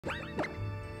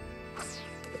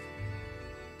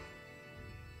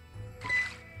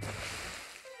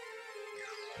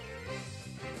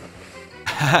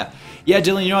Yeah,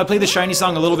 Dylan, you know, I played the Shiny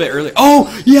song a little bit earlier. Oh,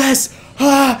 yes!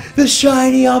 Ah, the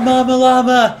Shiny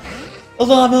Alomomola!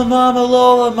 Alomomola,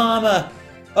 Lola Mama!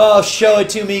 Oh, show it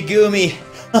to me, Goomy!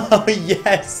 Oh,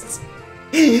 yes!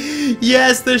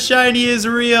 Yes, the Shiny is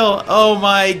real! Oh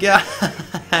my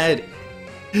god!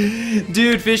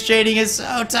 Dude, fish chaining is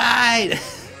so tight!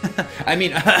 I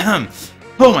mean,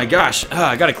 oh my gosh,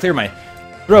 I gotta clear my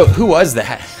throat. Who was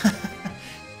that?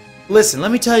 Listen,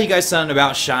 let me tell you guys something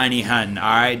about shiny hunting,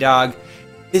 alright, dog?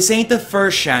 This ain't the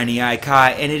first shiny I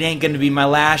caught, and it ain't gonna be my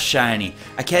last shiny.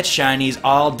 I catch shinies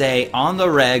all day on the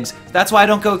regs. That's why I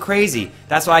don't go crazy.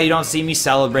 That's why you don't see me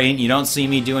celebrating. You don't see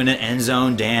me doing an end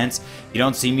zone dance. You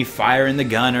don't see me firing the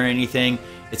gun or anything.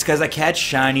 It's because I catch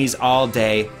shinies all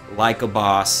day like a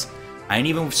boss. I ain't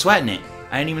even sweating it.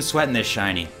 I ain't even sweating this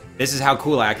shiny. This is how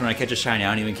cool I act when I catch a shiny. I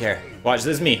don't even care. Watch,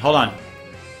 this is me. Hold on.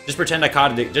 Just pretend I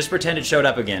caught it. Just pretend it showed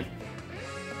up again.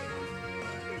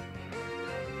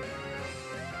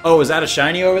 Oh, is that a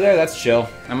shiny over there? That's chill.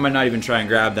 I might not even try and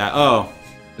grab that. Oh,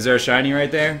 is there a shiny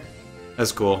right there?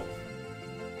 That's cool.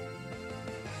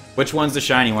 Which one's the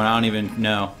shiny one? I don't even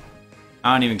know.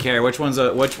 I don't even care. Which one's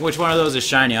a which one of those is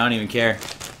shiny? I don't even care.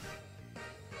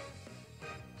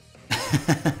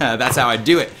 That's how I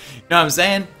do it. You know what I'm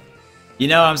saying? You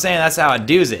know what I'm saying? That's how I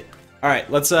do's it. All right,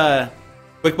 let's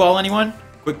quick ball anyone?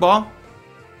 Quick ball?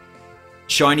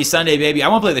 Shiny Sunday, baby. I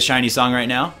won't play the shiny song right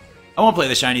now. I won't play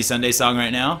the Shiny Sunday song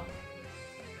right now.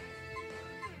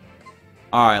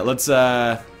 Alright, let's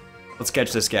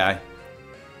catch this guy.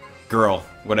 Girl,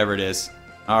 whatever it is.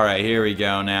 Alright, here we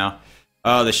go now.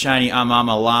 Oh, the shiny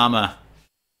Alomomola.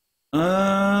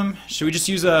 Should we just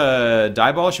use a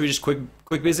die ball? Should we just quick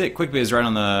biz it? Quick biz right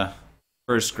on the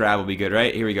first grab will be good,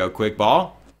 right? Here we go. Quick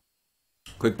ball.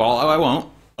 Quick ball. Oh, I won't.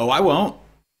 Oh, I won't.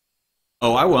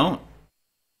 Oh, I won't.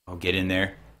 Oh, get in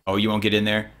there. Oh, you won't get in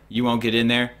there. You won't get in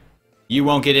there. You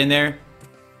won't get in there.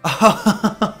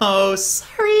 Oh,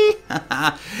 sorry.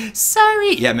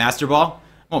 Sorry. Yeah, master ball.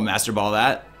 I won't master ball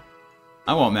that.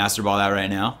 I won't master ball that right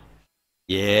now.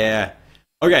 Yeah.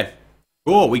 Okay.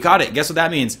 Cool. We caught it. Guess what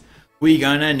that means? We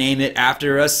gonna name it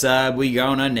after a sub. We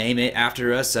gonna name it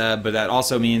after a sub. But that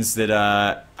also means that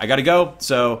I gotta go.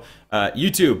 So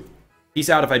YouTube, peace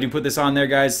out if I do put this on there,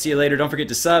 guys. See you later. Don't forget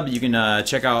to sub. You can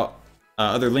check out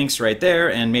other links right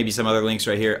there, and maybe some other links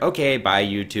right here. Okay, bye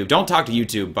YouTube. Don't talk to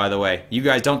YouTube, by the way. You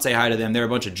guys don't say hi to them. They're a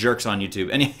bunch of jerks on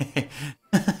YouTube. Anyway,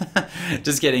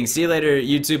 just kidding. See you later,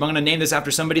 YouTube. I'm gonna name this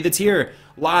after somebody that's here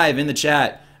live in the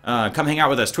chat. Come hang out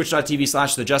with us.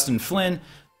 Twitch.tv/Thejustinflynn.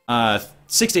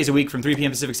 6 days a week from 3 p.m.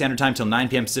 Pacific Standard Time till 9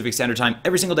 p.m. Pacific Standard Time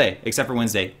every single day, except for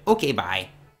Wednesday. Okay, bye.